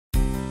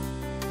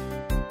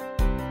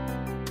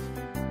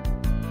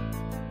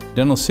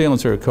Dental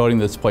sealants are a coating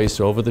that's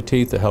placed over the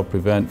teeth to help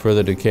prevent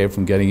further decay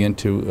from getting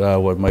into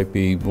what might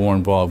be more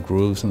involved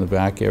grooves in the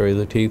back area of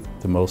the teeth.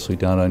 They're mostly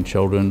done on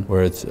children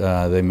where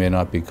they may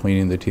not be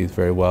cleaning the teeth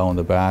very well in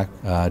the back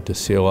to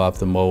seal off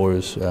the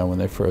molars when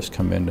they first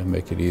come in to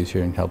make it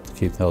easier and help to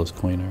keep those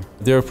cleaner.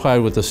 They're applied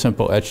with a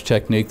simple etch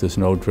technique. There's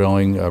no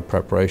drilling or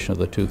preparation of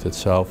the tooth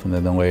itself, and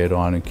then they lay it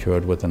on and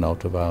cured with an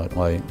ultraviolet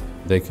light.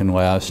 They can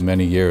last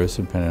many years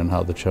depending on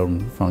how the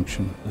children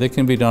function. They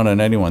can be done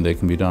on anyone. They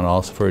can be done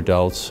also for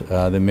adults.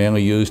 They're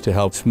mainly used to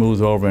help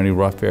smooth over any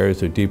rough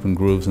areas or deepen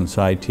grooves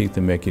inside teeth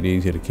to make it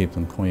easier to keep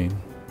them clean.